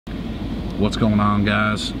What's going on,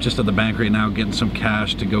 guys? Just at the bank right now getting some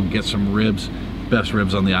cash to go get some ribs. Best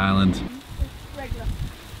ribs on the island. Regular.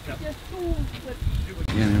 Yep. Just tools, but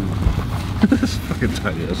This fucking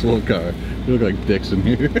tiny ass little car. You look like dicks in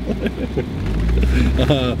here.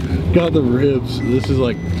 Got the ribs. This is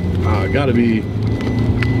like, gotta be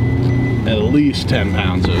at least 10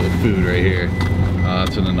 pounds of food right here.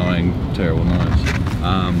 That's an annoying, terrible noise.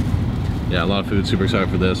 Yeah, a lot of food. Super excited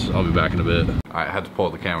for this. I'll be back in a bit. I had to pull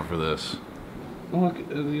out the camera for this. Oh, look at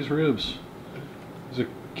these ribs. There's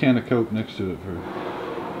a can of Coke next to it for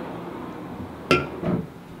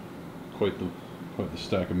quite the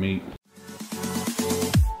stack of meat.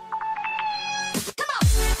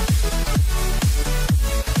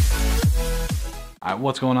 Alright,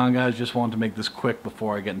 what's going on, guys? Just wanted to make this quick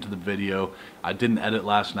before I get into the video. I didn't edit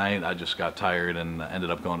last night. I just got tired and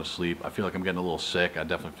ended up going to sleep. I feel like I'm getting a little sick. I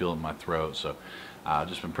definitely feel it in my throat, so I've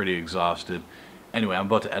just been pretty exhausted. Anyway, I'm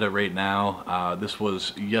about to edit right now. This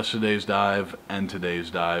was yesterday's dive and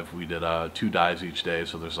today's dive. We did 2 dives each day,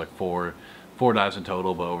 so there's like four dives in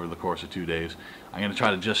total, but over the course of 2 days. I'm going to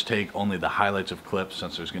try to just take only the highlights of clips,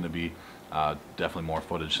 since there's going to be definitely more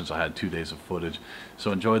footage since I had 2 days of footage.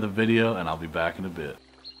 So enjoy the video, and I'll be back in a bit.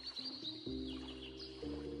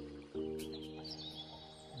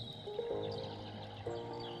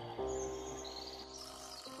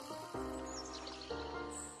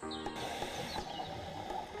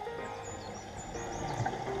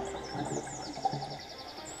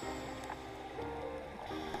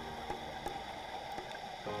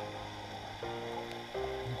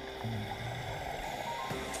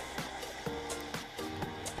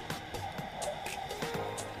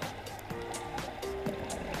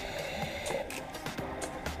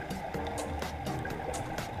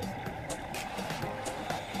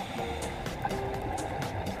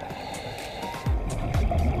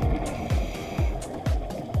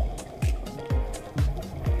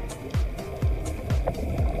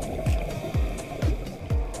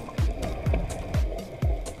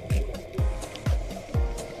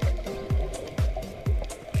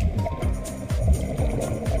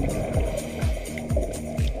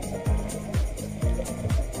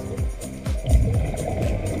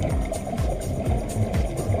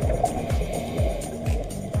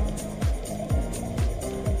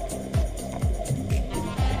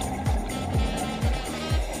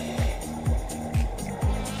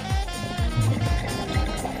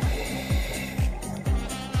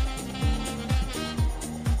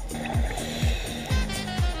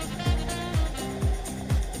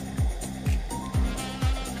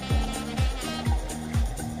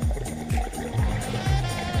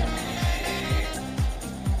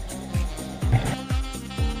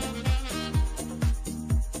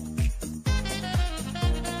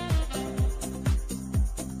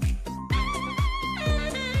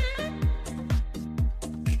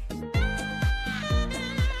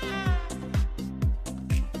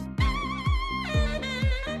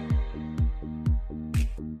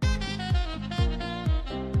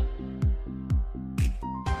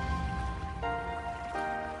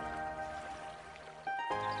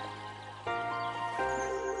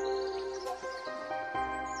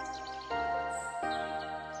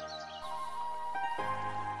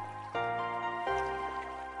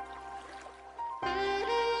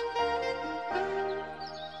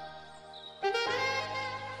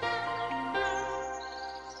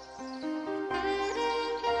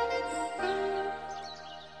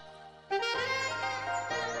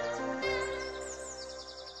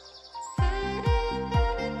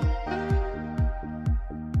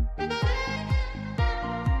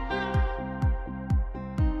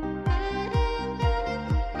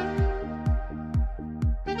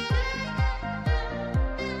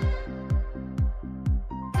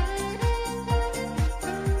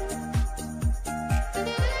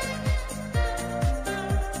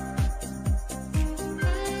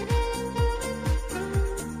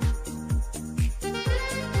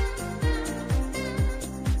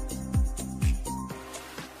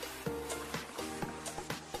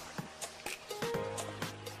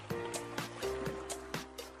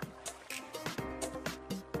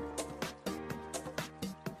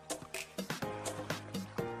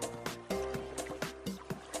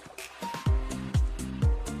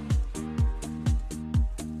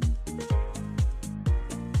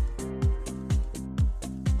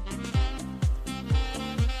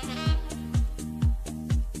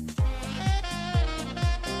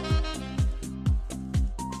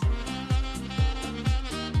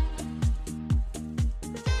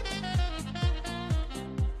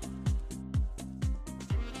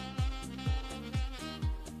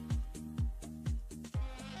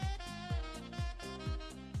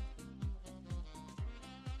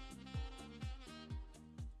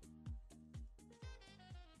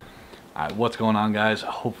 Alright, what's going on, guys?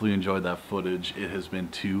 Hopefully you enjoyed that footage. It has been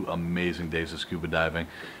 2 amazing days of scuba diving.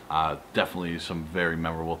 Definitely some very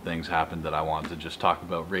memorable things happened that I wanted to just talk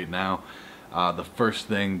about right now. The first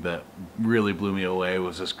thing that really blew me away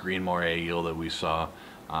was this green moray eel that we saw.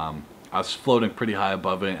 I was floating pretty high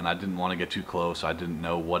above it and I didn't want to get too close. I didn't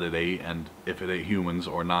know what it ate and if it ate humans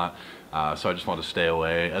or not, so I just wanted to stay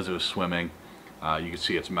away. As it was swimming, you could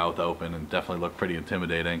see its mouth open and definitely looked pretty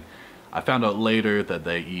intimidating. I found out later that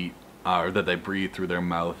they eat or that they breathe through their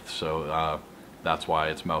mouth, so that's why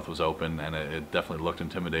its mouth was open, and it definitely looked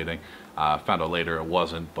intimidating. Found out later it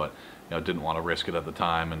wasn't, but didn't want to risk it at the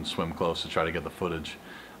time and swim close to try to get the footage.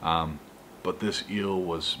 But this eel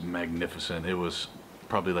was magnificent. It was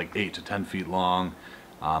probably like 8 to 10 feet long.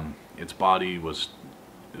 Its body was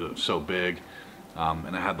so big, and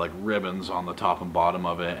it had like ribbons on the top and bottom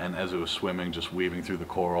of it, and as it was swimming, just weaving through the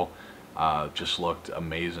coral, just looked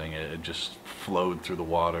amazing. It just flowed through the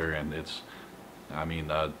water, and it's, I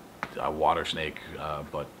mean, a water snake,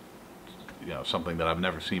 but something that I've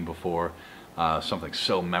never seen before, something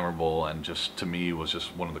so memorable, and just to me was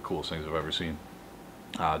just one of the coolest things I've ever seen.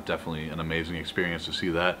 Definitely an amazing experience to see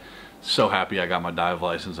that. So happy I got my dive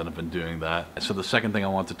license and have been doing that. So the second thing I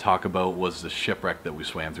want to talk about was the shipwreck that we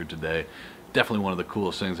swam through today. Definitely one of the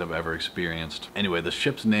coolest things I've ever experienced. Anyway, the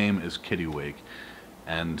ship's name is Kittiwake,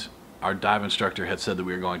 and our dive instructor had said that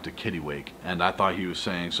we were going to Kittiwake, and I thought he was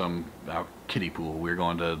saying some kiddie pool. We were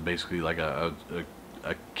going to basically like a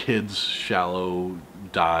kid's shallow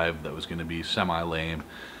dive that was going to be semi-lame.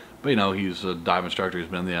 But he's a dive instructor. He's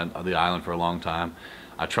been on the island for a long time.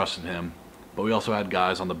 I trusted him. But we also had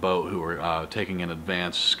guys on the boat who were taking an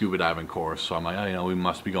advanced scuba diving course. So I'm like, oh, we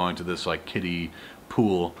must be going to this like kiddie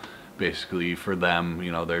pool, basically for them.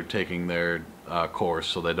 They're taking their course,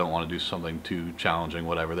 so they don't want to do something too challenging,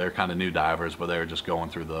 whatever. They're kind of new divers, but they're just going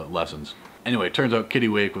through the lessons. Anyway, it turns out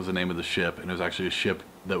Kittiwake was the name of the ship, and it was actually a ship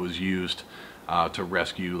that was used to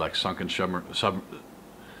rescue like sunken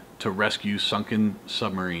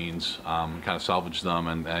submarines, kind of salvage them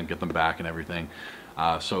and get them back and everything.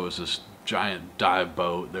 So it was this giant dive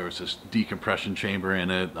boat. There was this decompression chamber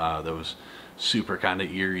in it that was super kind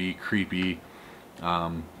of eerie, creepy.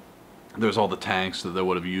 There's all the tanks that they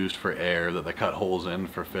would have used for air that they cut holes in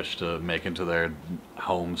for fish to make into their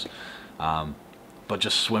homes. But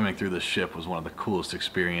just swimming through the ship was one of the coolest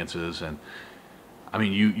experiences. And I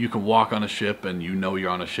mean, you can walk on a ship and you're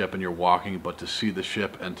on a ship and you're walking, but to see the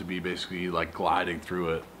ship and to be basically like gliding through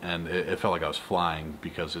it, and it felt like I was flying,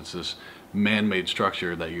 because it's this man-made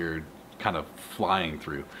structure that you're kind of flying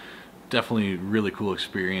through. Definitely really cool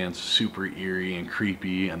experience, super eerie and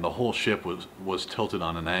creepy, and the whole ship was tilted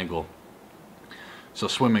on an angle. So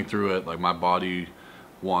swimming through it, like my body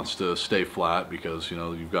wants to stay flat because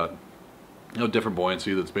you've got different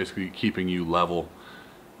buoyancy that's basically keeping you level.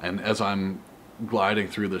 And as I'm gliding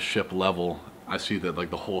through the ship level, I see that like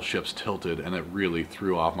the whole ship's tilted, and it really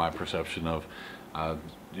threw off my perception of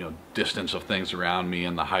distance of things around me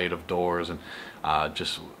and the height of doors, and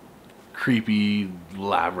just creepy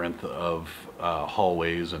labyrinth of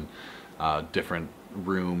hallways and different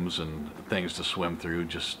rooms and things to swim through.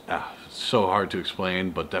 Just so hard to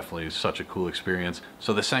explain, but definitely such a cool experience.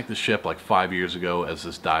 So they sank the ship like 5 years ago as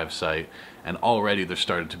this dive site, and already there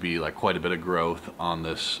started to be like quite a bit of growth on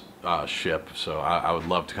this ship. So I would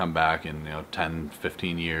love to come back in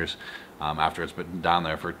 10-15 years, after it's been down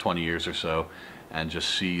there for 20 years or so, and just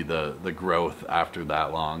see the growth after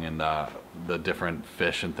that long, and the different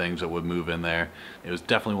fish and things that would move in there. It was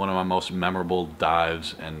definitely one of my most memorable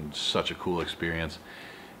dives and such a cool experience.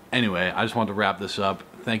 Anyway, I just wanted to wrap this up.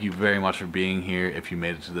 Thank you very much for being here. If you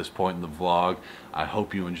made it to this point in the vlog, I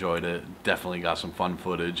hope you enjoyed it. Definitely got some fun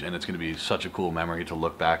footage, and it's going to be such a cool memory to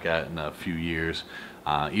look back at in a few years,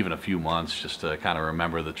 even a few months, just to kind of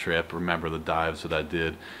remember the trip, remember the dives that I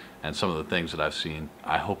did, and some of the things that I've seen.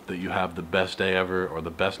 I hope that you have the best day ever, or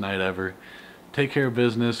the best night ever. Take care of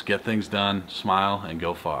business, get things done, smile, and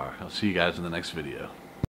go far. I'll see you guys in the next video.